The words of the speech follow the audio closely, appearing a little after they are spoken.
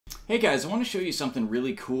Hey guys, I want to show you something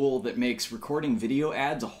really cool that makes recording video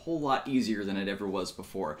ads a whole lot easier than it ever was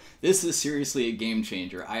before. This is seriously a game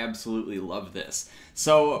changer. I absolutely love this.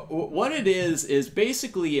 So what it is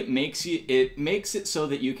basically it makes it so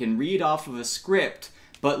that you can read off of a script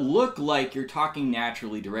but look like you're talking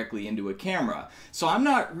naturally directly into a camera. So I'm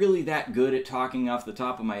not really that good at talking off the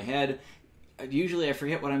top of my head. Usually I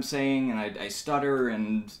forget what I'm saying and I stutter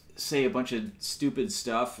and say a bunch of stupid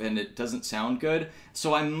stuff and it doesn't sound good.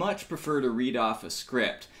 So I much prefer to read off a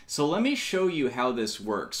script. So let me show you how this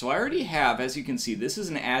works. So I already have, as you can see, this is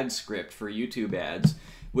an ad script for YouTube ads,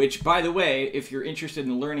 which, by the way, if you're interested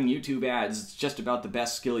in learning YouTube ads, it's just about the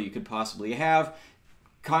best skill you could possibly have.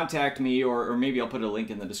 Contact me, or maybe I'll put a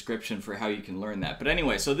link in the description for how you can learn that. But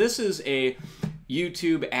anyway, so this is a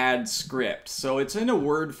YouTube ad script. So it's in a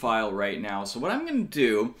Word file right now. So what I'm going to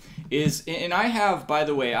do is, and I have, by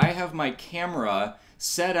the way, I have my camera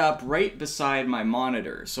set up right beside my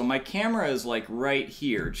monitor. So my camera is like right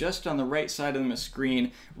here, just on the right side of the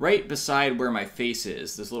screen, right beside where my face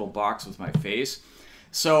is, this little box with my face.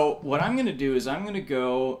 So what I'm going to do is I'm going to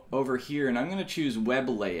go over here and I'm going to choose web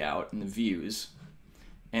layout in the views.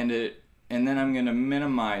 And then I'm going to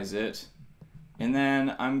minimize it, and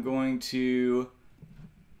then I'm going to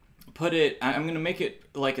I'm going to make it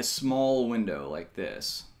like a small window like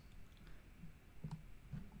this.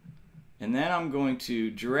 And then I'm going to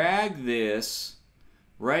drag this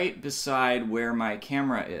right beside where my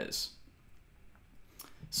camera is.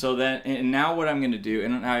 So that, and now what I'm going to do,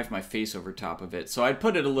 and now I have my face over top of it, so I'd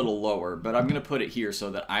put it a little lower, but I'm going to put it here so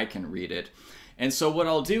that I can read it. And so what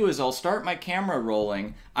I'll do is I'll start my camera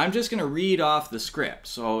rolling. I'm just going to read off the script.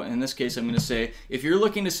 So in this case, I'm going to say, if you're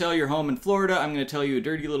looking to sell your home in Florida, I'm going to tell you a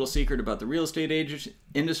dirty little secret about the real estate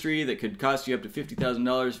industry that could cost you up to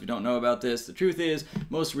 $50,000 if you don't know about this. The truth is,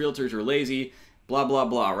 most realtors are lazy, blah, blah,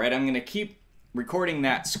 blah, right? I'm going to keep recording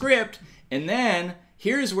that script, and then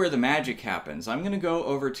here's where the magic happens. I'm going to go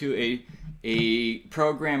over to a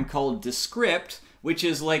program called Descript, which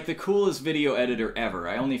is like the coolest video editor ever.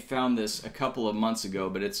 I only found this a couple of months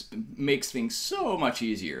ago, but it makes things so much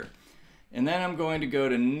easier. And then I'm going to go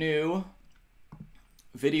to New,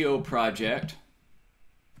 Video Project.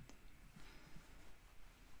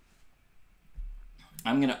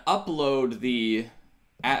 I'm going to upload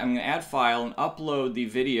I'm going to add file and upload the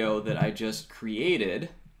video that I just created.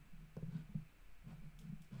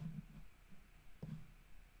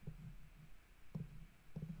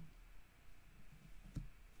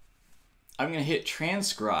 I'm going to hit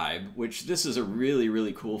transcribe, which this is a really,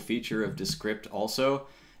 really cool feature of Descript also,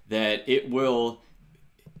 that it will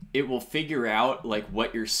figure out like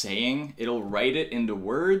what you're saying. It'll write it into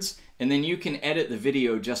words, and then you can edit the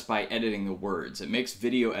video just by editing the words. It makes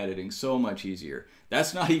video editing so much easier.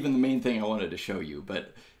 That's not even the main thing I wanted to show you,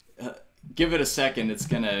 but give it a second. It's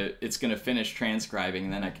gonna finish transcribing,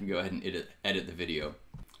 and then I can go ahead and edit the video.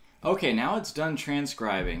 Okay, now it's done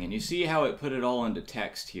transcribing, and you see how it put it all into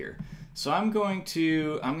text here. So I'm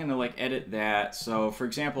gonna like edit that. So for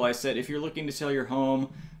example, I said if you're looking to sell your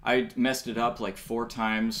home, I messed it up like 4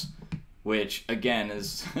 times, which again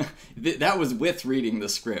is that was with reading the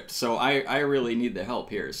script. So I really need the help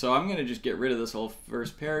here. So I'm gonna just get rid of this whole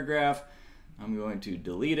first paragraph. I'm going to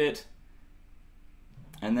delete it,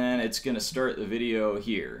 and then it's gonna start the video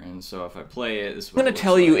here. And so if I play it, this is what I'm going to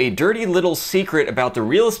tell you a dirty little secret about the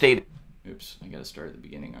real estate. Oops, I gotta start at the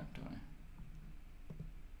beginning, don't I?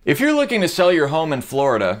 If you're looking to sell your home in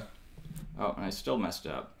Florida. Oh, and I still messed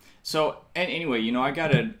up. So, and anyway, you know, I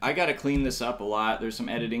gotta clean this up a lot. There's some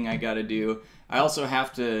editing I gotta do. I also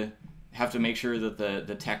have to make sure that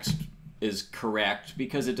the text is correct,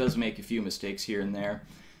 because it does make a few mistakes here and there.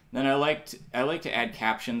 Then I like to add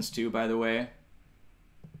captions too, by the way.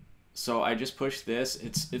 So I just push this.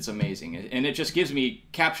 It's amazing, and it just gives me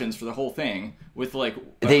captions for the whole thing with like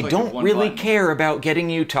they don't really care about getting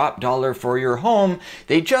you top dollar for your home.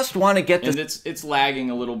 They just want to get the. And it's lagging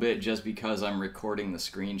a little bit just because I'm recording the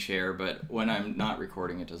screen share, but when I'm not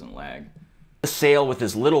recording, it doesn't lag. Sale with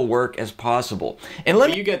as little work as possible. And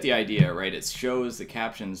you get the idea, right? It shows the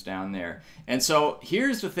captions down there. And so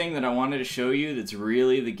here's the thing that I wanted to show you that's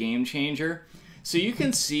really the game changer. So you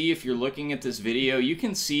can see, if you're looking at this video, you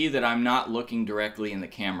can see that I'm not looking directly in the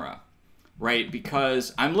camera, right?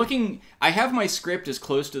 Because I have my script as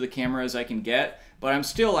close to the camera as I can get, but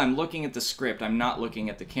I'm looking at the script. I'm not looking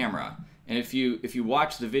at the camera. And if you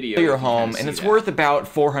watch the video, your home, and it's worth about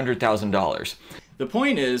 $400,000. The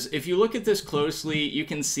point is, if you look at this closely, you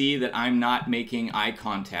can see that I'm not making eye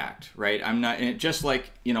contact, right? I'm not, just like,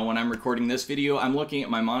 you know, when I'm recording this video, I'm looking at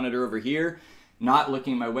my monitor over here. not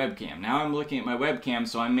looking at my webcam. Now I'm looking at my webcam,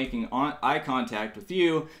 so I'm making eye contact with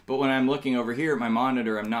you, but when I'm looking over here at my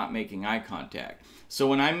monitor, I'm not making eye contact. So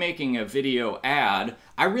when I'm making a video ad,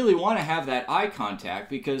 I really want to have that eye contact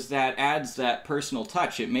because that adds that personal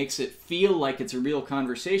touch. It makes it feel like it's a real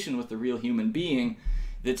conversation with a real human being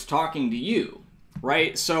that's talking to you,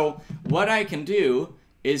 right? So what I can do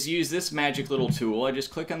is use this magic little tool. I just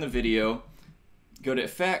click on the video, go to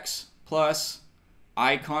Effects, plus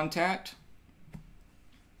Eye Contact,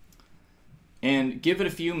 and give it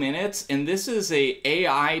a few minutes. And this is a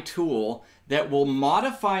AI tool that will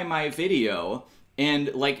modify my video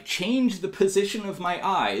and like change the position of my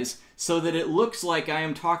eyes so that it looks like I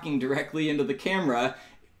am talking directly into the camera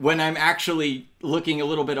when I'm actually looking a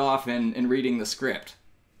little bit off and reading the script.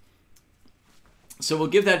 So we'll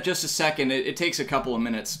give that just a second. It takes a couple of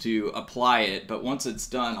minutes to apply it, but once it's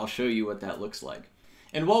done, I'll show you what that looks like.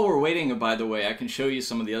 And while we're waiting, by the way, I can show you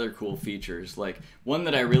some of the other cool features. Like one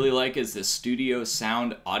that I really like is this studio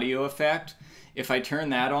sound audio effect. If I turn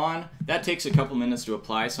that on, that takes a couple minutes to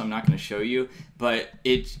apply, so I'm not going to show you, but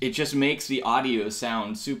it just makes the audio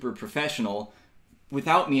sound super professional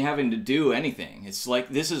without me having to do anything. It's like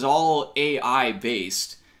this is all AI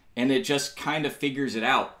based, and it just kind of figures it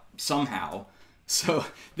out somehow. So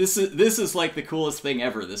this is like the coolest thing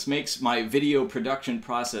ever. This makes my video production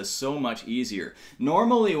process so much easier.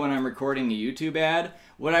 Normally when I'm recording a YouTube ad,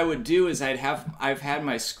 what I would do is I've had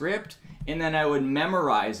my script and then I would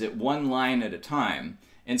memorize it one line at a time.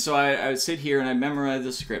 And so I would sit here and I memorize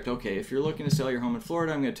the script. Okay, if you're looking to sell your home in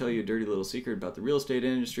Florida, I'm going to tell you a dirty little secret about the real estate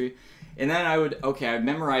industry. And then I've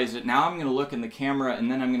memorized it. Now I'm going to look in the camera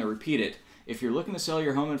and then I'm going to repeat it. If you're looking to sell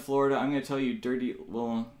your home in Florida, I'm going to tell you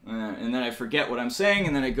and then I forget what I'm saying,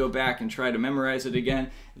 and then I go back and try to memorize it again.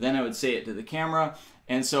 Then I would say it to the camera,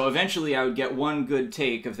 and so eventually I would get one good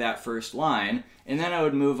take of that first line, and then I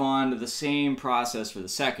would move on to the same process for the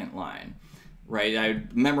second line, right? I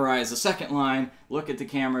would memorize the second line, look at the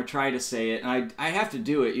camera, try to say it, and I have to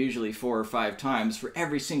do it usually 4 or 5 times for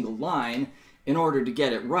every single line in order to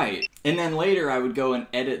get it right. And then later I would go and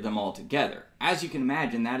edit them all together. As you can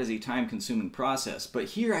imagine, that is a time-consuming process, but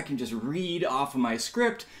here I can just read off of my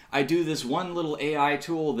script. I do this one little AI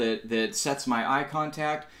tool that sets my eye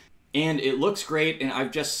contact, and it looks great, and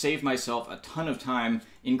I've just saved myself a ton of time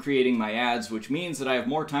in creating my ads, which means that I have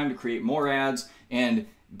more time to create more ads and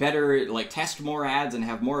better, like test more ads and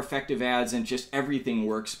have more effective ads, and just everything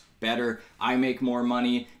works better. I make more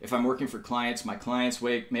money. If I'm working for clients, my clients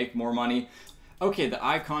make more money. Okay, the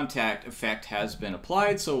eye contact effect has been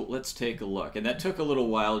applied, so let's take a look. And that took a little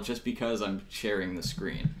while just because I'm sharing the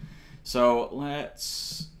screen. So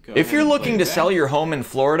let's go. If you're looking to sell your home in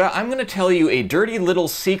Florida, I'm going to tell you a dirty little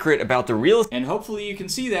secret about the real estate. And hopefully you can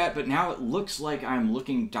see that, but now it looks like I'm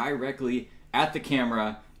looking directly at the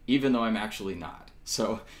camera, even though I'm actually not.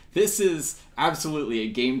 So this is absolutely a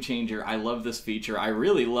game changer. I love this feature. I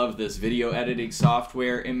really love this video editing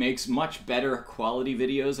software. It makes much better quality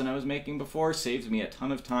videos than I was making before, saves me a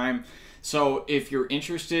ton of time. So if you're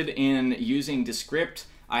interested in using Descript,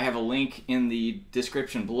 I have a link in the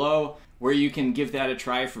description below where you can give that a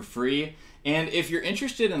try for free. And if you're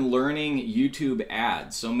interested in learning YouTube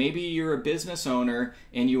ads, so maybe you're a business owner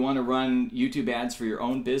and you want to run YouTube ads for your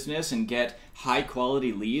own business and get high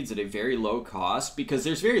quality leads at a very low cost, because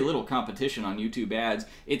there's very little competition on YouTube ads.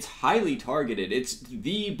 It's highly targeted. It's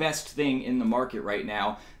the best thing in the market right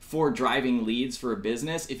now for driving leads for a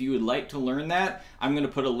business. If you would like to learn that, I'm going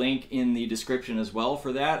to put a link in the description as well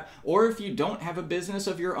for that. Or if you don't have a business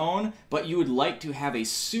of your own, but you would like to have a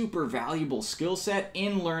super valuable skill set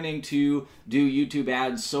in learning to do YouTube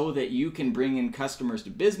ads so that you can bring in customers to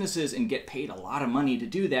businesses and get paid a lot of money to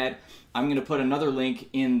do that, I'm going to put another link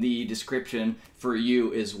in the description for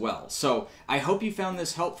you as well. So I hope you found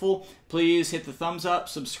this helpful. Please hit the thumbs up,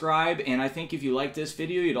 subscribe, and I think if you like this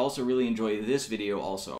video, you'd also really enjoy this video also.